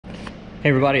Hey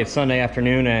everybody, it's Sunday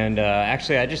afternoon, and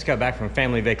actually I just got back from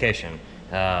family vacation.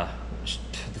 The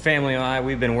family and I,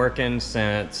 we've been working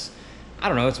since, I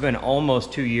don't know, it's been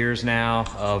almost 2 years now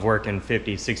of working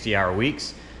 50, 60-hour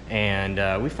weeks,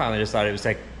 and we finally decided it was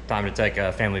time to take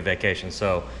a family vacation.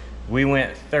 So we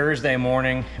went Thursday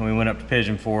morning, and we went up to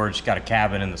Pigeon Forge, got a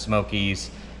cabin in the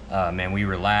Smokies. Man, we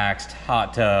relaxed,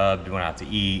 hot tubbed, went out to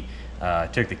eat,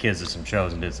 took the kids to some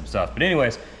shows and did some stuff. But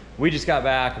anyways, we just got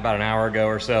back about an hour ago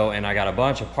or so, and I got a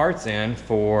bunch of parts in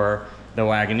for the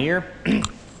Wagoneer.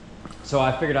 So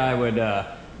I figured I would,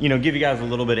 give you guys a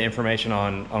little bit of information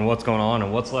on what's going on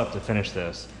and what's left to finish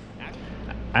this.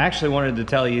 I actually wanted to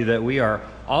tell you that we are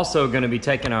also going to be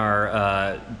taking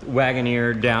our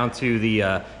Wagoneer down to the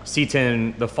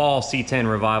C10, the fall C10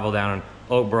 revival down in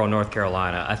Oakboro, North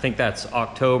Carolina. I think that's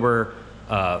October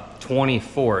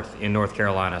 24th in North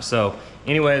Carolina. So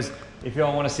anyways, if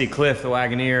y'all want to see Cliff the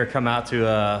Wagoneer come out to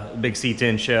a big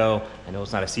C10 show, I know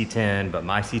it's not a C10, but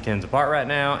my C10's apart right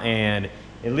now, and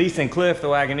at least in Cliff the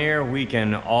Wagoneer, we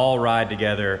can all ride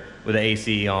together with the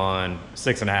AC on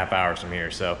 6.5 hours from here.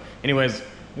 So anyways,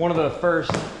 one of the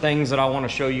first things that I want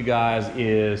to show you guys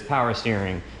is power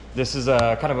steering. This is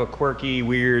a kind of a quirky,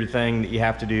 weird thing that you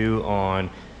have to do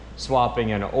on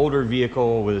swapping an older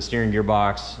vehicle with a steering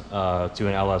gearbox to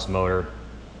an LS motor.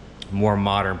 More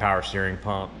modern power steering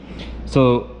pump.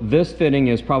 So this fitting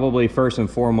is probably first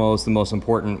and foremost the most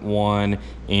important one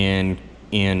in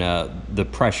the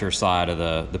pressure side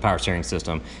of the power steering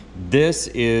system. This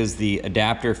is the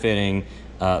adapter fitting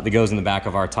that goes in the back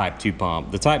of our Type 2 pump.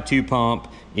 The Type 2 pump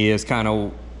is kind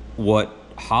of what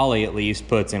Holley at least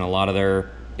puts in a lot of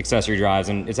their accessory drives,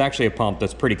 and it's actually a pump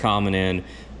that's pretty common in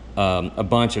a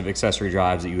bunch of accessory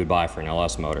drives that you would buy for an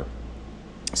LS motor.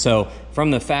 So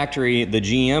from the factory, the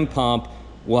GM pump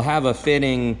will have a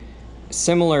fitting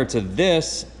similar to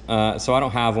this. So I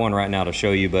don't have one right now to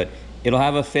show you, but it'll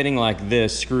have a fitting like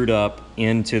this screwed up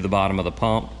into the bottom of the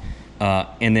pump.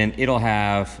 And then it'll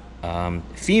have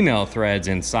female threads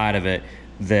inside of it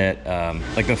that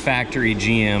like the factory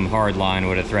GM hardline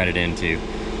would have threaded into.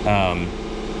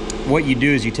 What you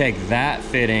do is you take that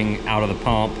fitting out of the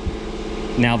pump.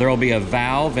 Now there'll be a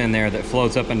valve in there that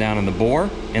floats up and down in the bore,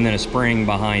 and then a spring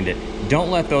behind it. Don't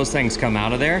let those things come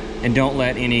out of there, and don't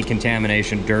let any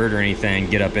contamination, dirt or anything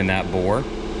get up in that bore,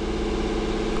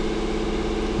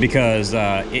 because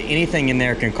anything in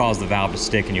there can cause the valve to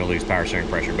stick and you'll lose power steering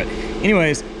pressure. But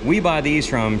anyways, we buy these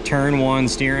from Turn 1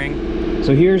 Steering.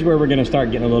 So here's where we're gonna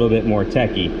start getting a little bit more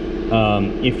techie.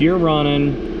 If you're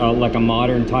running like a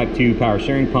modern Type 2 power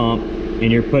steering pump, and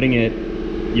you're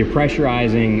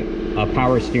pressurizing a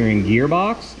power steering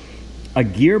gearbox, a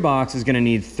gearbox is going to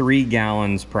need 3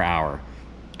 gallons per hour.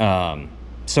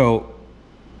 So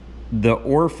the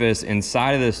orifice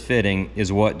inside of this fitting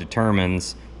is what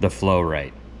determines the flow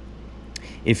rate.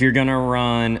 If you're going to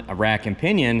run a rack and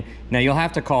pinion, now you'll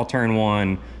have to call Turn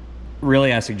 1.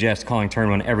 Really, I suggest calling Turn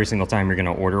 1 every single time you're going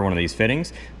to order one of these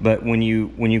fittings. But when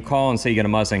you call and say you get a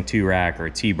Mustang 2 rack or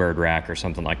a T-Bird rack or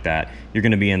something like that, you're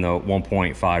going to be in the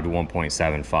 1.5 to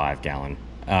 1.75 gallon.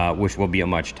 Which will be a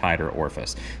much tighter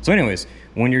orifice. So anyways,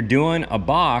 when you're doing a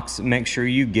box, make sure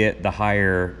you get the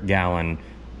higher gallon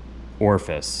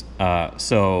orifice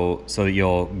so that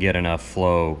you'll get enough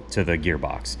flow to the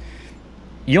gearbox.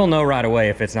 You'll know right away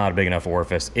if it's not a big enough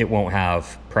orifice. It won't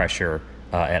have pressure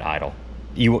at idle.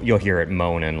 You'll hear it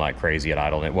moaning like crazy at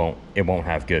idle, and it won't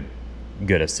have good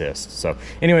assist. So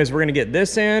anyways, we're gonna get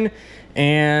this in,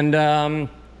 and I'm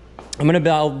gonna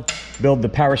build the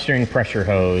power steering pressure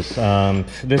hose.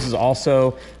 This is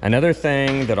also another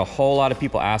thing that a whole lot of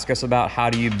people ask us about. How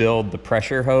do you build the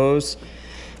pressure hose?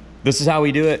 This is how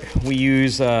we do it. We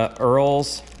use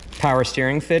Earl's power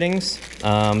steering fittings.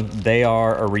 They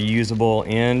are a reusable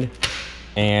end,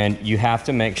 and you have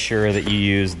to make sure that you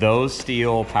use those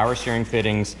steel power steering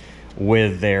fittings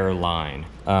with their line.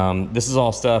 This is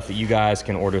all stuff that you guys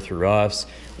can order through us.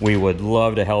 We would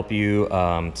love to help you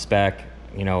spec,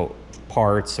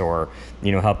 parts, or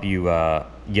help you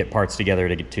get parts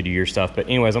together to do your stuff. But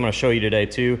anyways, I'm going to show you today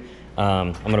too.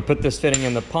 I'm going to put this fitting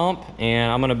in the pump, and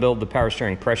I'm going to build the power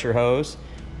steering pressure hose.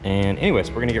 And anyways,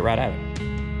 we're going to get right at it.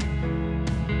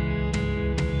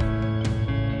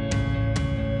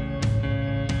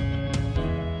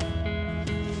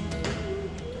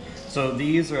 So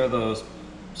these are those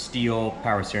steel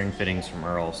power steering fittings from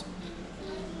Earl's,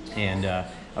 and I've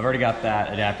already got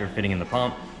that adapter fitting in the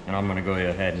pump. And I'm going to go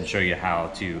ahead and show you how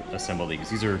to assemble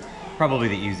these. These are probably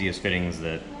the easiest fittings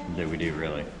that we do,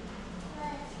 really.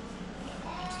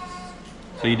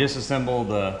 So you disassemble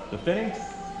the fitting,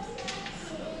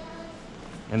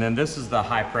 and then this is the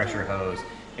high pressure hose.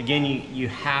 Again, you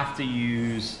have to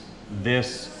use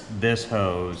this this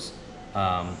hose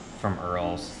from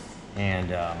Earl's,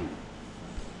 and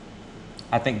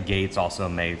I think Gates also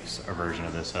makes a version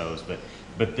of this hose,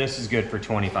 but this is good for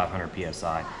 2,500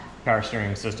 psi. Power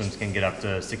steering systems can get up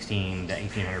to 16 to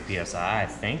 1,800 psi, I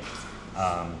think.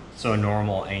 So a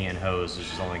normal AN hose is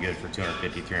just only good for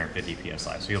 250, 350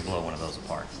 psi, so you'll blow one of those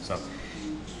apart. So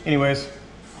anyways,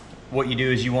 what you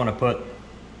do is you want to put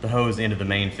the hose into the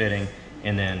main fitting,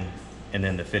 and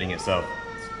then the fitting itself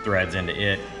threads into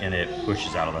it, and it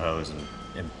pushes out of the hose and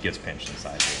it gets pinched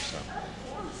inside here.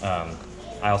 So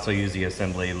I also use the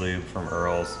assembly lube from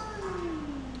Earl's.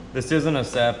 This isn't a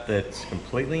step that's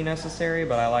completely necessary,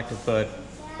 but I like to put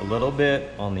a little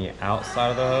bit on the outside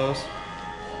of the hose,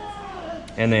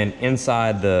 and then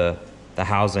inside the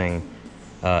housing,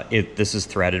 this is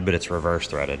threaded, but it's reverse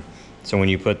threaded. So when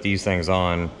you put these things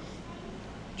on,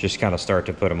 just kind of start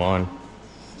to put them on,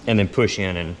 and then push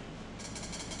in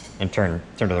and turn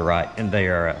to the right, and they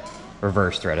are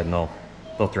reverse threaded, and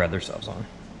they'll thread themselves on.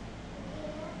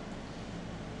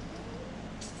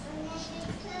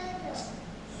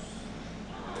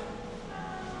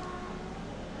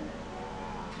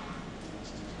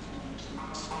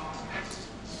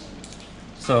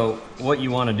 So what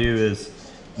you want to do is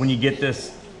when you get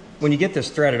this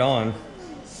threaded on,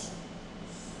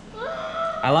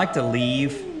 I like to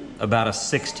leave about a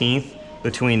 1/16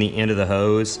 between the end of the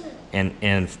hose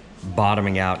and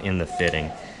bottoming out in the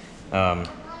fitting.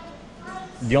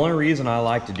 The only reason I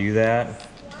like to do that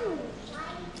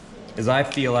is I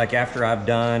feel like after I've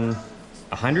done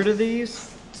 100 of these,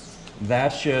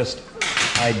 that's just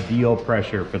ideal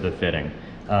pressure for the fitting.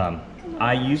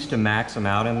 I used to max them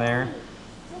out in there,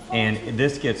 and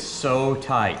this gets so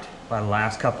tight by the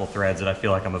last couple threads that I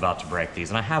feel like I'm about to break these,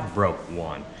 and I have broke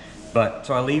one. But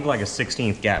so I leave like a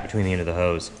 1/16 gap between the end of the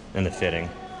hose and the fitting.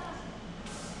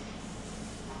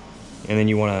 And then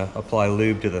you want to apply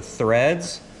lube to the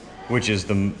threads, which is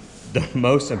the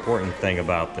most important thing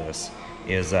about this,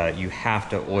 is you have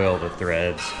to oil the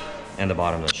threads and the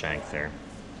bottom of the shank there.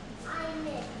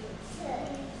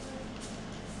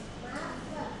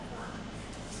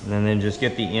 And then just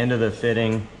get the end of the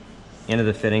fitting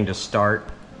to start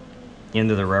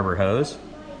into the rubber hose.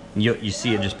 You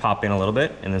see it just pop in a little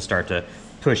bit, and then start to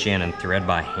push in and thread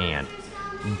by hand.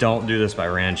 Don't do this by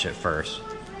wrench at first.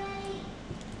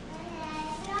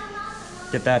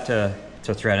 Get that to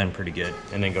thread in pretty good,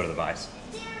 and then go to the vise.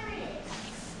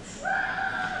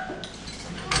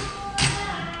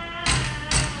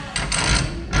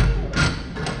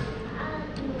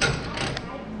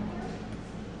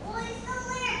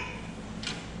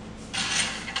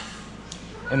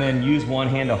 And then use one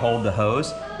hand to hold the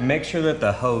hose. Make sure that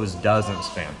the hose doesn't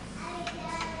spin.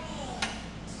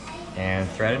 And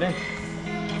thread it in.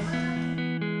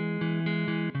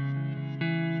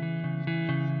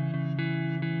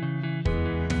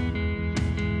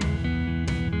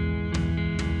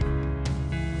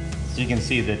 So you can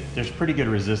see that there's pretty good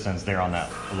resistance there on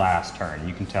that last turn.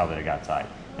 You can tell that it got tight.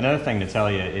 Another thing to tell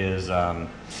you is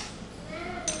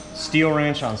steel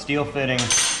wrench on steel fitting,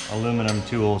 aluminum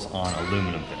tools on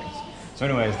aluminum fittings. So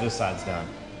anyways, this side's done.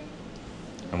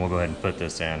 And we'll go ahead and put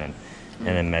this in and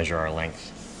then measure our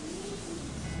length.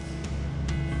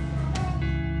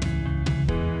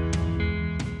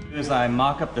 As I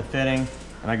mock up the fitting,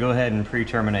 and I go ahead and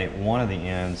pre-terminate one of the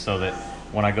ends so that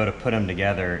when I go to put them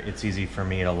together, it's easy for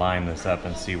me to line this up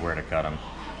and see where to cut them.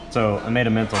 So I made a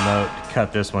mental note to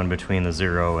cut this one between the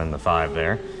 0 and the 5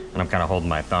 there, and I'm kind of holding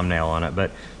my thumbnail on it.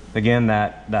 But again,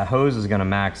 that hose is going to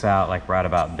max out like right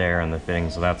about there in the fitting,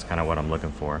 so that's kind of what I'm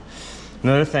looking for.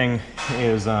 Another thing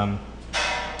is how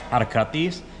to cut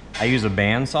these. I use a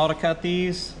bandsaw to cut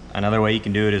these. Another way you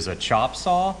can do it is a chop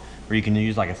saw, where you can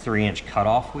use like a 3-inch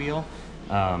cutoff wheel.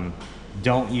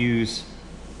 Don't use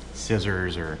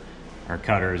scissors or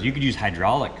cutters. You could use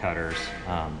hydraulic cutters.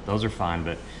 Those are fine,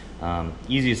 but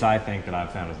easiest I think that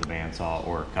I've found is the bandsaw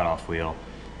or cutoff wheel.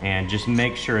 And just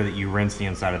make sure that you rinse the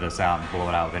inside of this out and blow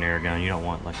it out with an air gun. You don't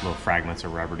want like little fragments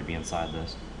of rubber to be inside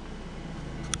this.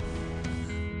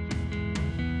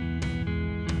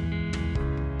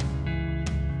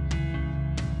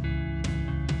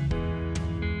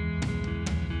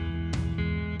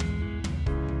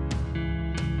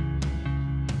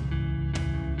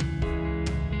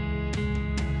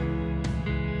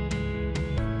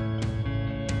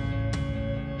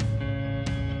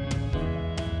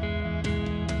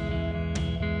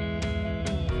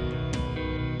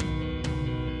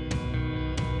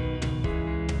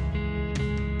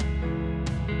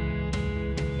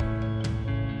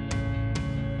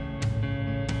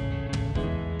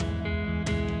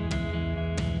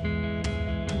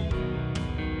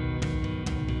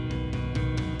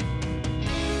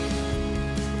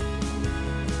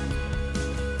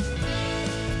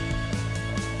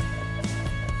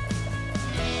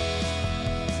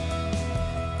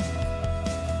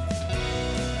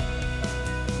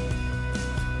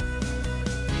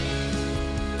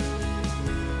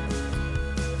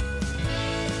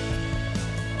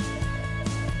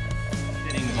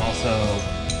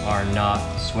 also are not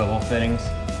swivel fittings,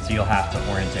 so you'll have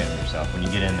to orientate them yourself. When you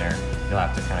get in there, you'll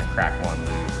have to kind of crack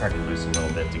it loose a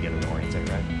little bit to get them to orientate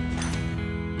right.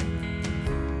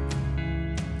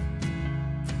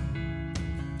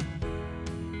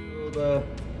 So the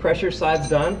pressure side's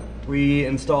done. We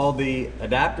installed the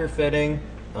adapter fitting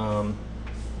and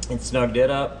snugged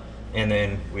it up, and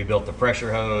then we built the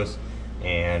pressure hose,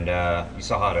 and you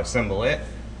saw how to assemble it.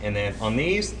 And then on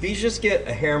these just get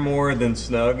a hair more than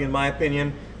snug in my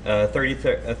opinion. A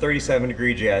 37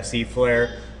 degree JIC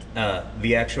flare.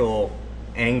 The actual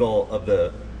angle of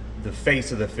the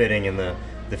face of the fitting and the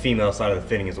female side of the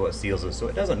fitting is what seals it, so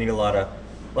it doesn't need a lot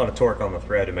of torque on the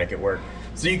thread to make it work.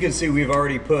 So you can see we've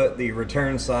already put the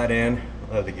return side in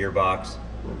of the gearbox.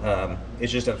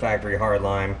 It's just a factory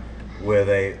hardline with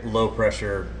a low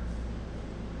pressure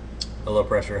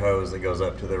hose that goes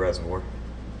up to the reservoir.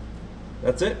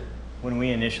 That's it. When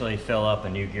we initially fill up a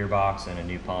new gearbox and a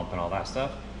new pump and all that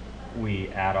stuff, we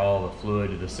add all the fluid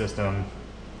to the system,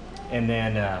 and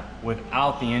then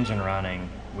without the engine running,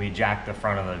 we jack the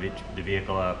front of the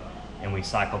vehicle up and we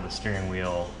cycle the steering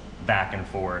wheel back and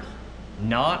forth.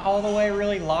 Not all the way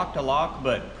really lock to lock,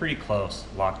 but pretty close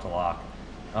lock to lock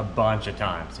a bunch of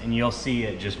times, and you'll see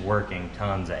it just working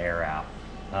tons of air out.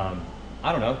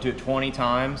 I don't know, do it 20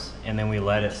 times, and then we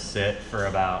let it sit for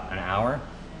about an hour,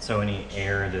 so any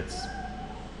air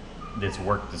that's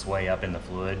worked its way up in the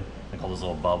fluid, like all those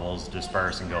little bubbles,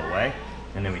 disperse and go away.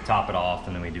 And then we top it off,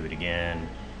 and then we do it again,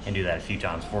 and do that a few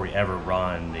times before we ever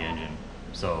run the engine,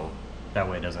 so that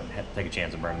way it doesn't take a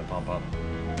chance of burning the pump up.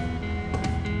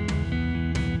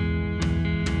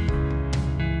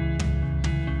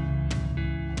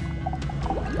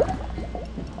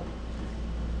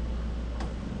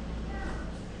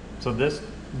 So this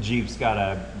Jeep's got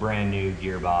a brand new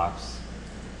gearbox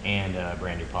and a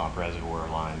brand new pump, reservoir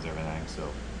lines, everything, so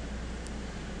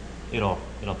it'll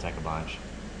take a bunch.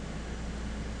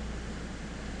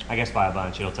 I guess by a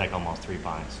bunch, it'll take almost 3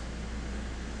 pints.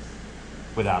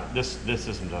 Without this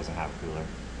system doesn't have a cooler,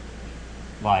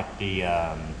 like the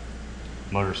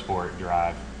Motorsport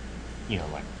Drive, you know,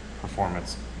 like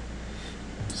performance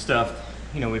stuff.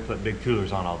 You know, we put big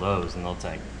coolers on all those, and they'll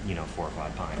take, you know, 4 or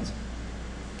 5 pints.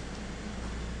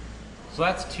 So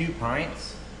that's 2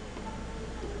 pints.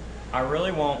 I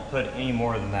really won't put any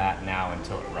more than that now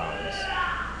until it runs.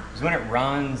 Because when it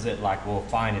runs, it like will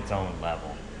find its own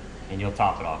level, and you'll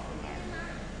top it off from